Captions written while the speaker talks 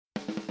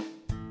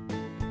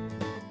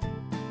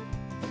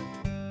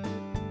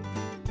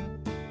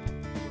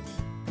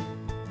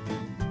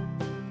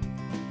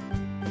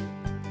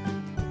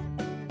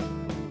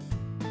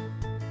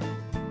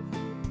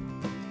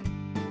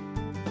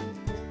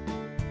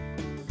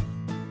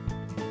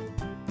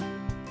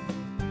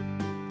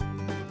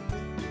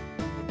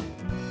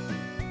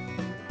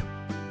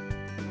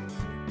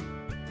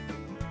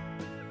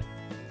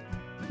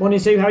Morning,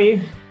 Sue. How are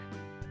you?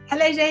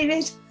 Hello,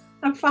 David.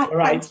 I'm fine, All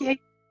right. thank you.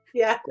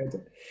 Yeah. Good.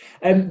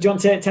 Do you want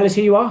to tell us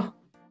who you are?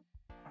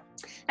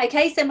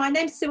 Okay, so my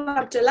name's Sue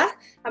Abdulla.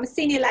 I'm a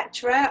senior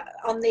lecturer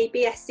on the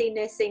BSc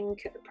Nursing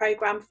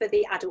programme for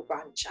the adult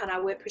branch, and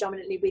I work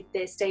predominantly with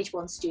the Stage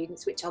 1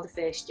 students, which are the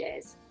first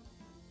years.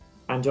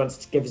 And do you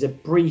want to give us a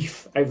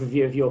brief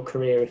overview of your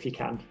career, if you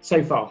can,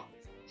 so far?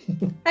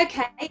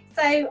 Okay,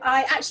 so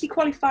I actually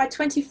qualified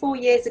 24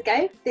 years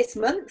ago this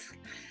month,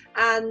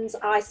 and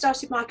I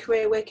started my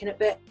career working at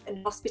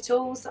Burton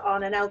Hospitals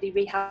on an LD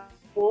rehab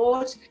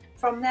ward.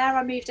 From there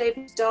I moved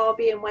over to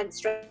Derby and went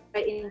straight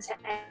into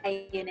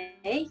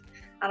A&E,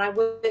 and I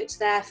worked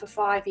there for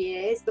 5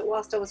 years, but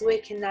whilst I was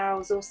working there I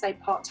was also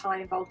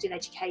part-time involved in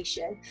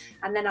education,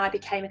 and then I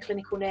became a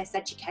clinical nurse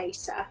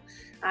educator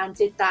and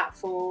did that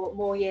for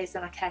more years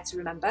than I care to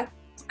remember.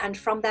 And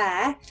from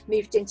there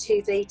moved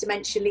into the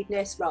dementia lead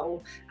nurse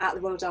role at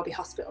the Royal Derby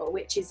Hospital,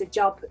 which is a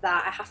job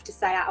that I have to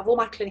say, out of all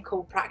my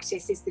clinical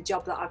practice, is the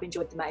job that I've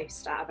enjoyed the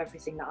most out of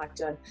everything that I've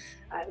done.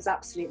 It was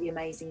absolutely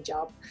amazing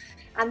job.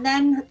 And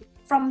then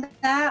from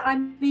there I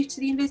moved to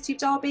the University of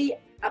Derby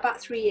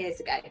about 3 years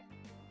ago.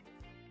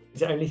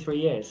 Is it only 3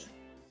 years?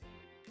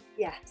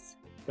 Yes.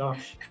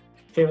 Gosh,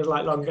 feels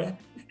like longer.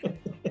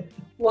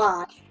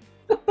 Why?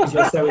 Because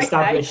you're so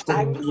established,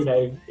 Okay, and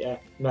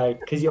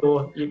because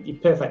you're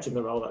perfect in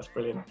the role. That's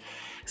brilliant.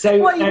 So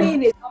what you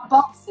mean is I'm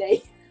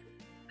bossy.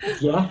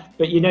 Yeah,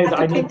 but you know that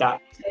I need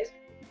that.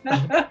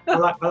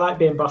 I like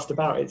being bossed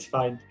about. It's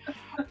fine.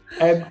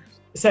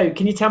 So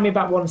can you tell me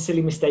about one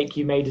silly mistake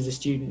you made as a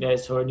student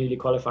nurse or a newly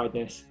qualified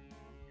nurse?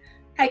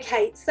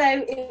 Okay, so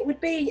it would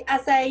be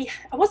I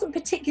wasn't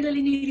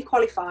particularly newly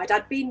qualified.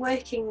 I'd been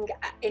working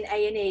in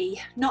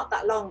A&E not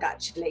that long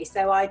actually.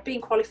 So I'd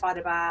been qualified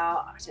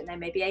about, I don't know,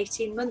 maybe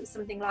 18 months,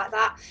 something like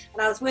that.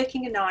 And I was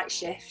working a night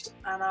shift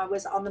and I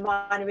was on the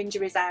minor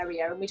injuries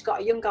area, and we'd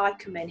got a young guy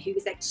come in who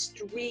was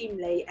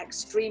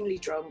extremely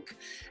drunk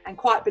and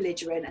quite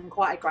belligerent and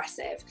quite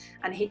aggressive.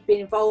 And he'd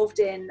been involved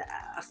in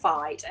a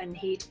fight and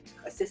he'd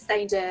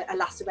sustained a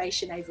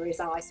laceration over his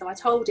eye. So I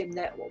told him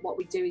that what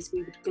we'd do is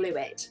we would glue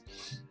it.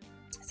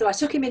 So I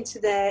took him into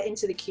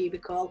the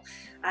cubicle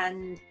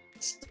and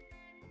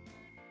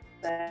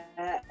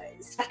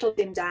settled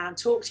him down,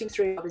 talked him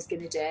through what I was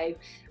going to do,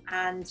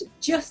 and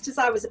just as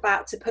I was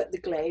about to put the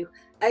glue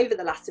over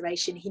the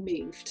laceration, he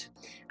moved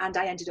and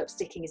I ended up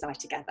sticking his eye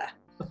together.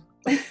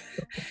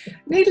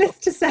 Needless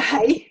to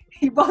say,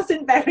 he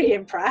wasn't very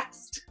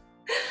impressed.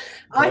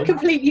 I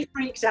completely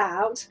freaked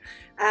out.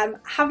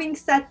 Having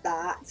said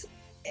that,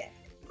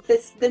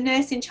 the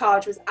nurse in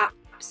charge was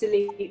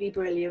absolutely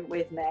brilliant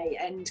with me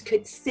and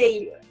could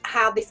see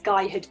how this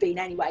guy had been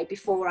anyway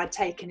before I'd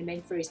taken him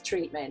in for his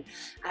treatment.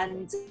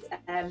 And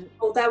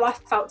although I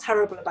felt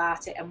terrible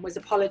about it and was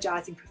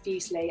apologising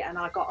profusely, and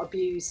I got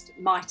abused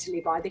mightily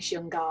by this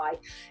young guy,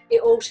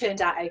 it all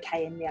turned out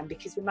okay in the end,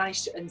 because we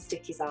managed to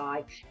unstick his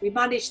eye, we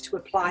managed to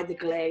apply the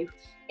glue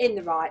in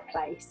the right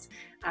place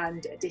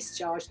and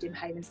discharged him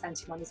home and sent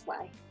him on his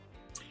way.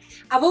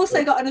 I've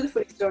also got another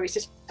funny story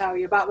to tell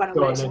you about when I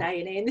worked in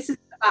A&E, and this is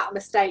about a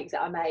mistake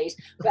that I made.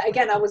 But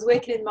again, I was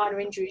working in the minor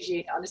injuries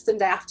unit on a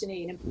Sunday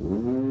afternoon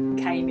and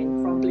came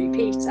in from Blue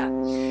Peter,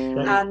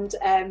 and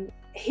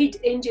he'd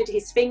injured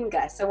his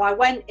finger. So I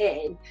went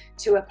in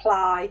to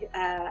apply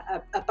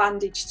a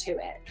bandage to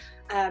it.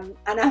 And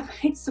I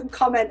made some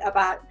comment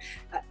about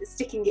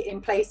sticking it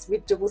in place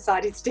with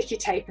double-sided sticky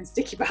tape and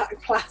sticky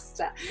back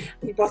plaster.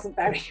 He wasn't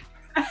very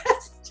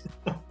impressed.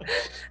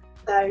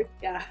 So,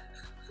 yeah.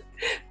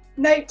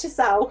 Note to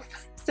self,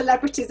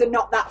 celebrities are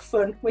not that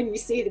fun when you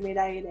see them in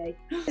A&E.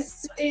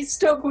 It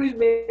stuck with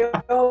me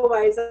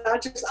always.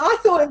 I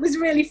thought it was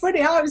really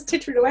funny. I was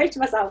tittering away to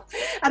myself,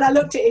 and I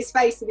looked at his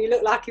face and he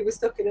looked like he was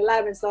stuck in a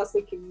lemon, so I was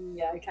thinking,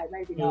 yeah, okay,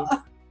 maybe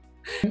not.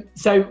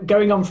 So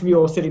going on from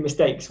your silly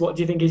mistakes, what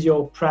do you think is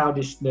your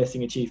proudest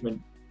nursing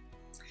achievement?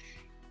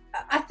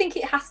 I think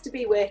it has to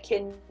be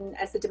working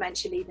as the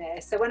dementia lead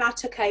nurse. So when I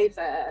took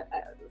over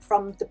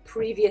from the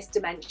previous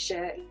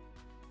dementia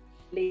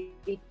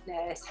lead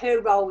nurse,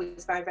 her role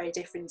was very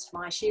different to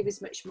mine. She was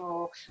much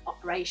more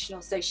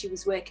operational, so she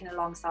was working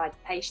alongside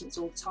patients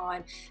all the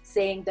time,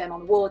 seeing them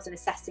on wards and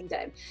assessing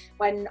them.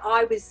 When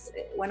I was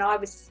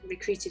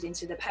recruited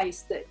into the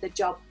post, the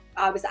job,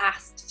 I was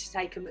asked to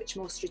take a much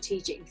more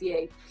strategic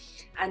view,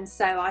 and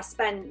so I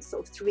spent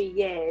sort of 3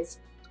 years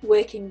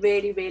working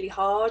really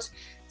hard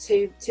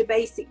to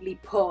basically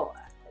put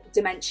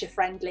dementia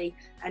friendly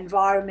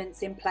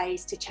environments in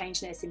place, to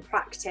change nursing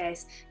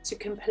practice, to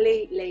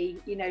completely,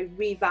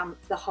 revamp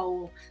the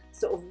whole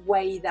sort of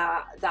way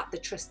that the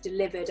trust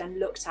delivered and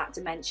looked at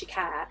dementia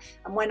care.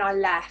 And when I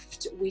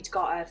left, we'd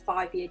got a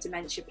 5-year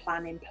dementia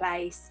plan in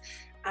place,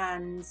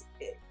 and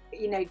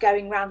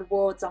going around the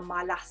wards on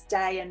my last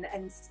day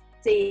and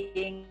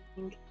seeing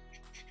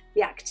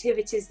the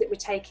activities that were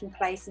taking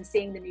place and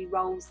seeing the new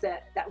roles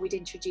that we'd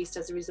introduced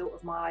as a result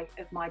of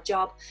my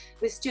job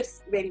was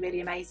just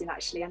really amazing,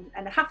 actually, and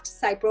I have to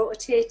say brought a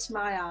tear to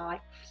my eye,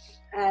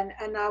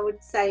 and I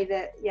would say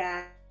that,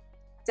 yeah,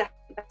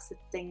 definitely that's the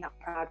thing that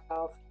I'm proud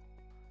of.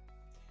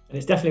 And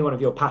it's definitely one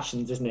of your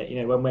passions, isn't it?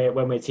 You know,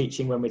 when we're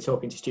teaching, when we're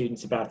talking to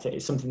students about it,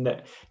 it's something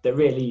that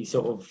really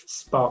sort of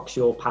sparks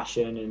your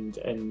passion,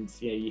 and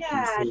you know, you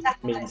can see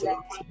it means a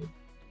lot to you.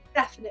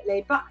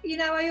 Definitely. But, you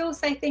know, I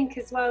also think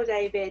as well,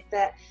 David,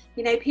 that,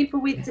 you know, people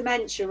with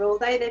dementia,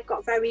 although they've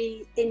got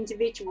very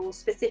individual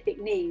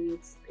specific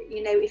needs,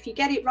 you know, if you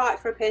get it right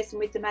for a person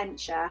with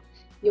dementia,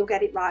 you'll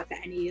get it right for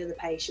any other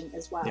patient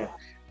as well.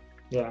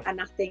 Yeah.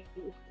 And I think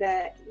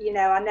that, you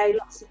know, I know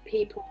lots of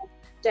people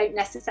don't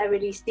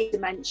necessarily see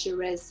dementia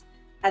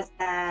as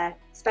their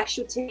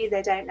specialty.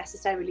 They don't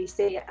necessarily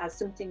see it as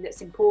something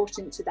that's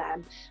important to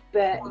them.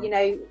 But, you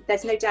know,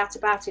 there's no doubt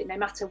about it, no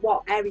matter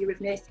what area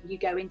of nursing you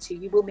go into,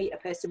 you will meet a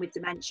person with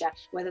dementia,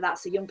 whether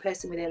that's a young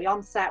person with early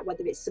onset,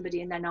 whether it's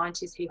somebody in their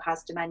 90s who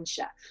has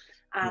dementia.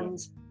 And,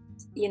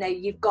 you know,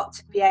 you've got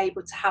to be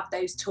able to have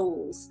those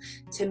tools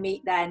to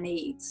meet their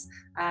needs.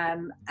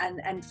 And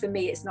for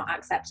me, it's not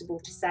acceptable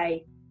to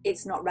say,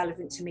 it's not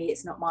relevant to me,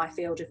 it's not my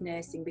field of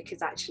nursing,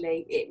 because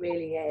actually it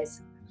really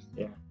is.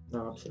 Yeah.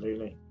 No,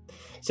 absolutely.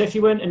 So if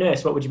you weren't a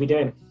nurse, what would you be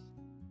doing?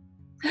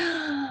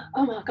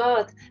 Oh my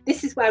God,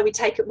 this is where we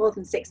take up more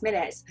than 6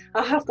 minutes.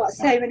 I have got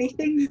so many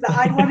things that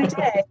I'd want to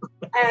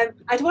do.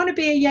 I'd want to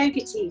be a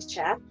yoga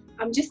teacher.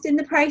 I'm just in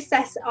the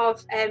process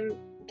of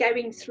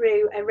going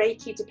through a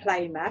Reiki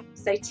diploma,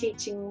 so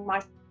teaching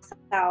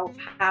myself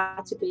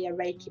how to be a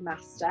Reiki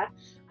master.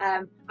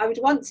 I would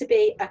want to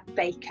be a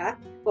baker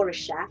or a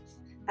chef.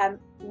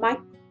 My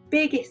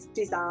biggest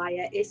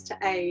desire is to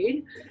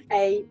own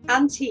a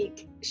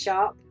antique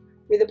shop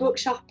with a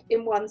bookshop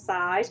in one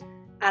side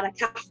and a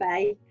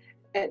cafe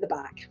at the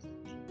back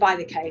by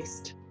the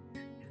coast.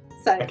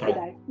 So, you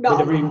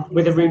know,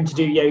 with a room to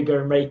do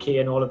yoga and Reiki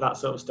and all of that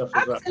sort of stuff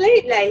as well.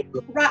 Absolutely,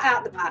 right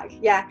out the back,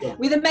 yeah.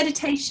 With a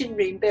meditation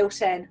room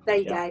built in. There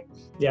you go.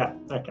 Yeah,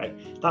 okay.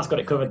 That's got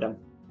it covered then.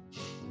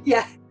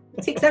 Yeah.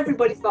 Ticks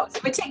everybody's box.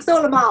 It ticks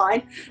all of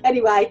mine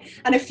anyway,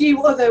 and a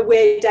few other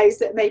weirdos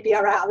that maybe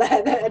are out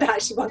there that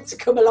actually want to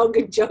come along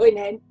and join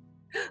in.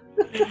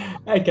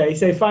 Okay,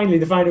 so finally,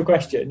 the final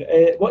question.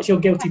 What's your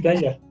guilty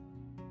pleasure?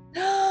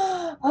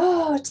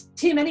 Oh,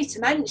 too many to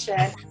mention.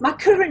 My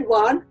current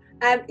one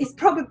is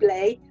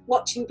probably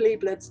watching Blue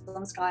Bloods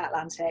on Sky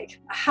Atlantic.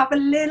 I have a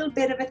little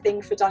bit of a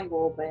thing for Donnie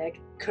Wahlberg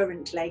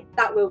currently.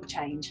 That will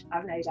change,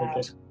 I've no doubt.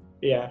 Okay.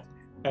 Yeah,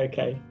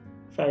 okay,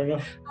 fair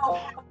enough.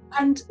 Oh,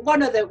 and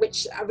one other,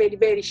 which I really,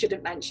 really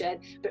shouldn't mention,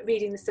 but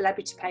reading the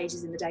celebrity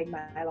pages in the Daily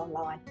Mail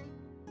online.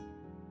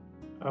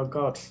 Oh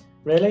God,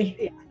 really?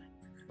 Yeah.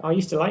 I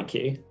used to like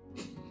you.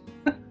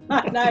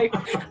 I know.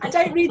 I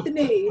don't read the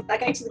news. I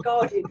go to the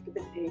Guardian for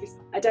the news.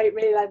 I don't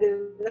really like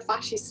the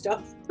fascist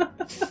stuff.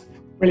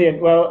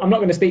 Brilliant. Well, I'm not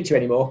going to speak to you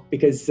anymore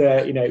because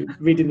you know,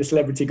 reading the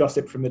celebrity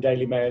gossip from the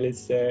Daily Mail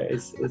is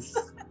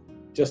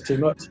just too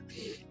much.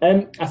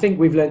 I think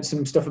we've learnt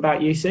some stuff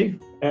about you, Sue,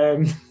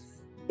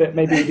 that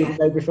maybe we didn't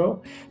know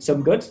before.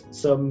 Some good,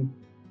 some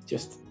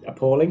just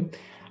appalling.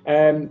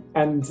 No,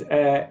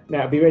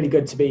 it'd be really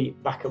good to be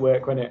back at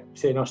work, when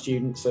seeing our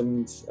students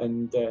and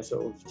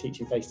sort of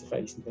teaching face to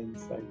face and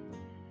things. So.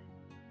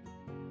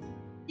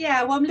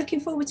 Yeah, well, I'm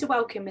looking forward to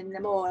welcoming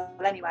them all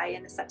anyway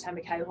in the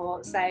September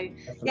cohort. So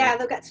definitely. Yeah,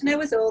 they'll get to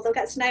know us all. They'll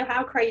get to know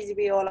how crazy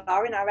we all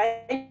are in our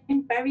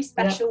own very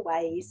special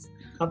ways.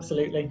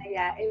 Absolutely. So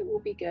yeah, it will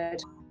be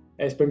good.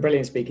 It's been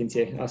brilliant speaking to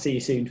you. I'll see you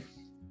soon.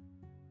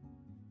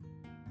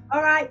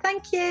 All right,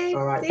 thank you.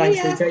 All right,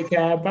 thanks. Take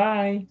care.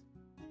 Bye.